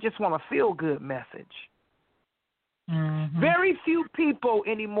because they just want a feel-good message. Mm-hmm. Very few people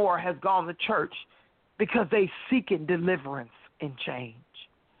anymore has gone to church because they seeking deliverance and change.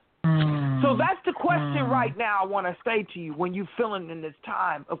 Mm-hmm. So that's the question right now I want to say to you when you're feeling in this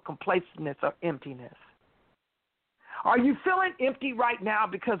time of complacentness or emptiness. Are you feeling empty right now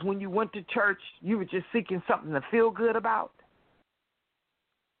because when you went to church, you were just seeking something to feel good about?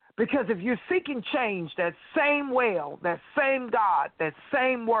 Because if you're seeking change, that same well, that same God, that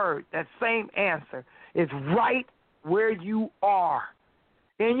same word, that same answer is right where you are.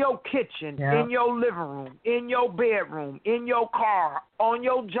 In your kitchen, in your living room, in your bedroom, in your car, on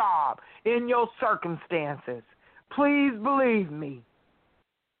your job, in your circumstances. Please believe me.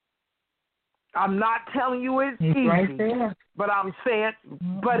 I'm not telling you it's easy, right there. but I'm saying,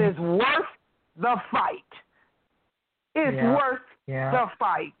 but it's worth the fight. It's worth the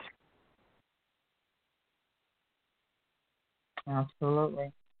fight.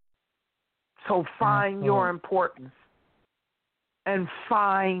 Absolutely. So find your importance and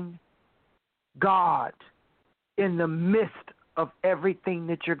find God in the midst of everything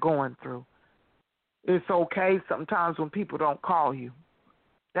that you're going through. It's okay sometimes when people don't call you.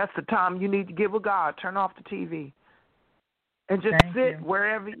 That's the time you need to get with God. Turn off the TV and just sit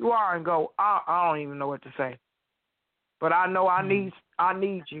wherever you are and go, I don't even know what to say. But I know I need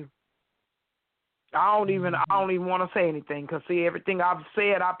you. I don't even want to say anything because, see, everything I've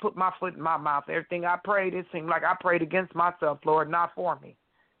said, I put my foot in my mouth. Everything I prayed, it seemed like I prayed against myself, Lord, not for me.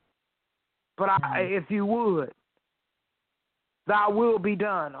 But if you would, thy will be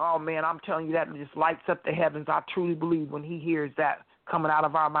done. Oh, man, I'm telling you that, it just lights up the heavens. I truly believe when he hears that coming out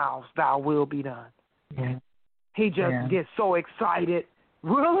of our mouths, thy will be done. Yeah. He just gets so excited.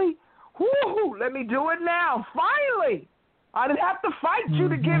 Really? Woo-hoo, let me do it now. Finally. I didn't have to fight you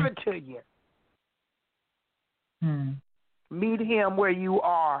to give it to you. Meet him where you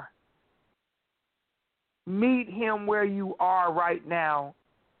are. Meet him where you are right now,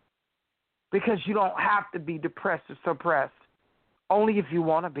 because you don't have to be depressed or suppressed, only if you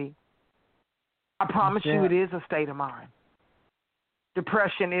want to be. I promise you it is a state of mind.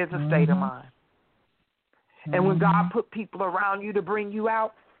 Depression is a state of mind. And when God put people around you to bring you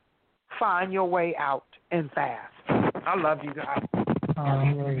out, find your way out and fast. I love you guys.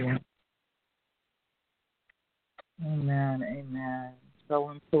 Hallelujah. Amen. Amen.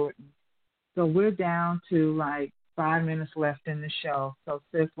 So important. So we're down to like 5 minutes left in the show. So,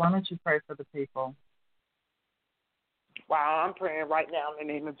 sis, why don't you pray for the people? Wow, I'm praying right now in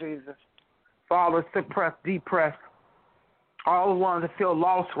the name of Jesus. For all the suppressed, depressed, all the ones that feel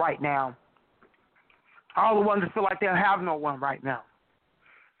lost right now, all the ones that feel like they have no one right now.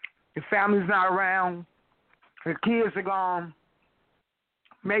 Your family's not around, your kids are gone,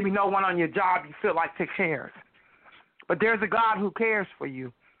 maybe no one on your job you feel like takes care. But there's a God who cares for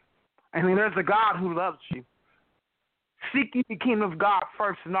you. I mean, there's a God who loves you. Seek ye the kingdom of God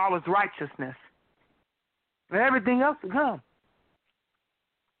first and all his righteousness, and everything else will come.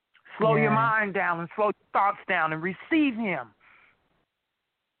 Slow your mind down and slow your thoughts down and receive him.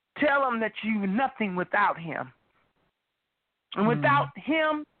 Tell him that you're nothing without him. And without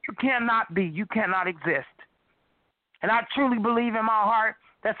him, you cannot be. You cannot exist. And I truly believe in my heart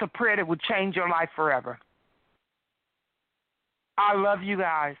that's a prayer that would change your life forever. I love you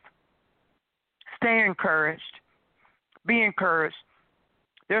guys. Stay encouraged. Be encouraged.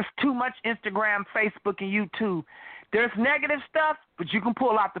 There's too much Instagram, Facebook, and YouTube. There's negative stuff, but you can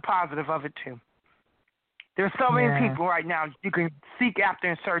pull out the positive of it too. There's so many people right now you can seek after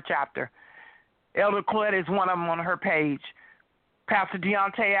and search after. Elder Colette is one of them on her page. Pastor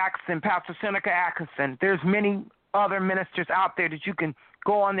Deontay Atkinson, Pastor Seneca Atkinson. There's many other ministers out there that you can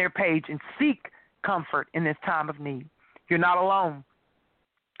go on their page and seek comfort in this time of need. You're not alone.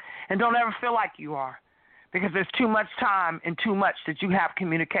 And don't ever feel like you are, because there's too much time and too much that you have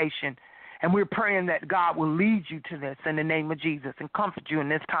communication. And we're praying that God will lead you to this in the name of Jesus and comfort you in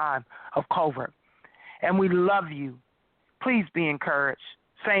this time of covert. And we love you. Please be encouraged.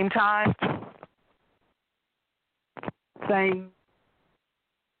 Same time, same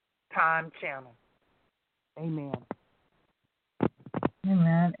time channel. Amen.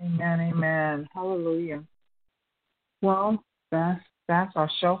 Amen, amen, amen. Hallelujah. Well, that's our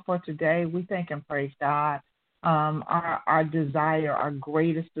show for today. We thank and praise God. Our desire, our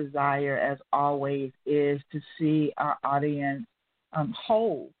greatest desire, as always, is to see our audience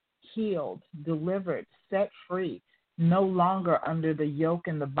whole, healed, delivered, set free, no longer under the yoke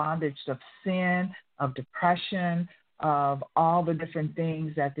and the bondage of sin, of depression, of all the different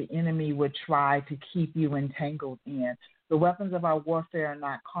things that the enemy would try to keep you entangled in. The weapons of our warfare are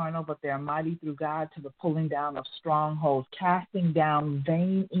not carnal, but they are mighty through God to the pulling down of strongholds, casting down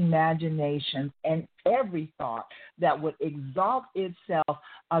vain imaginations and every thought that would exalt itself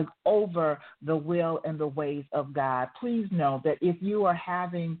over the will and the ways of God. Please know that if you are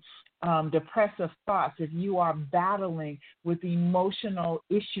having depressive thoughts, if you are battling with emotional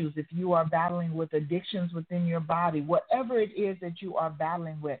issues, if you are battling with addictions within your body, whatever it is that you are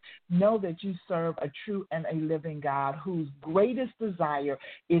battling with, know that you serve a true and a living God whose greatest desire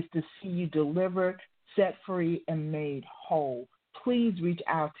is to see you delivered, set free, and made whole. Please reach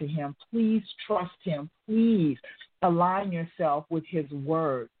out to him. Please trust him. Please align yourself with his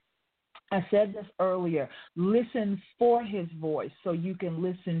word. I said this earlier, listen for his voice so you can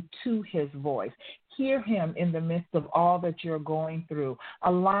listen to his voice. Hear him in the midst of all that you're going through.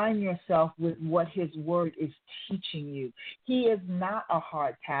 Align yourself with what his word is teaching you. He is not a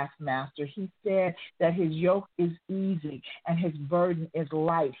hard taskmaster. He said that his yoke is easy and his burden is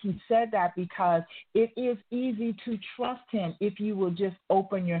light. He said that because it is easy to trust him if you will just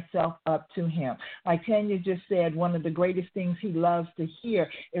open yourself up to him. Like Tanya just said, one of the greatest things he loves to hear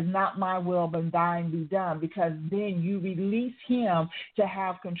is not my will but thine be done, because then you release him to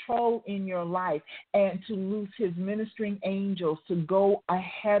have control in your life and to loose his ministering angels to go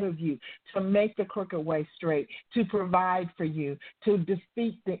ahead of you, to make the crooked way straight, to provide for you, to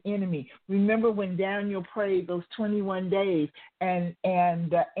defeat the enemy. Remember when Daniel prayed those 21 days and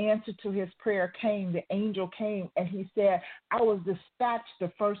the answer to his prayer came, the angel came, and he said, I was dispatched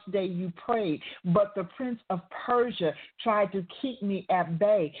the first day you prayed, but the prince of Persia tried to keep me at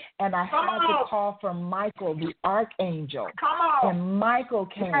bay, and I had to call for Michael, the archangel. And Michael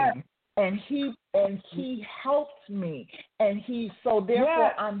came. Yes. And he helped me,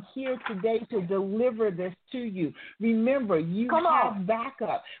 therefore I'm here today to deliver this to you. Remember, you have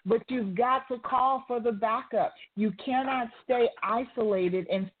backup, but you've got to call for the backup. You cannot stay isolated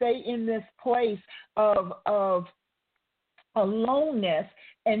and stay in this place of aloneness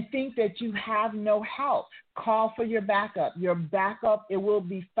and think that you have no help. Call for your backup. Your backup, it will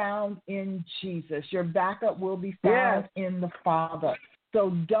be found in Jesus. Your backup will be found in the Father.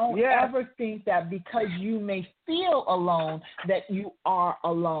 So don't ever think that because you may feel alone that you are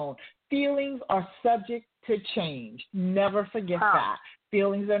alone. Feelings are subject to change. Never forget that.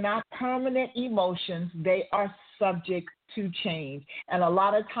 Feelings are not permanent emotions. They are subject to change. And a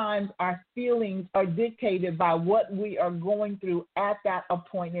lot of times our feelings are dictated by what we are going through at that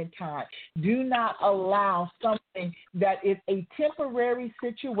appointed time. Do not allow something that is a temporary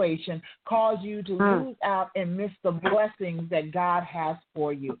situation cause you to lose out and miss the blessings that God has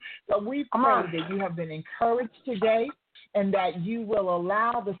for you. So we pray that you have been encouraged today, and that you will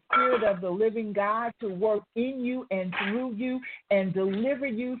allow the Spirit of the living God to work in you and through you and deliver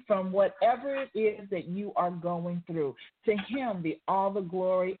you from whatever it is that you are going through. To him be all the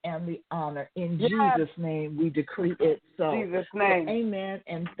glory and the honor. In Jesus' name we decree it so. Jesus' name. So, amen,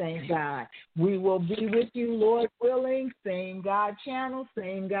 and thank God. We will be with you, Lord willing, same God channel,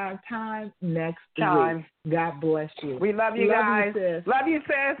 same God time, next week. God bless you. We love you guys. Love you,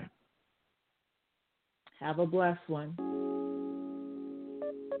 sis. Have a blessed one.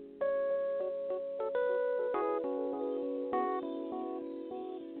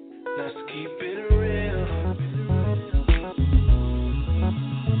 Let's keep it real.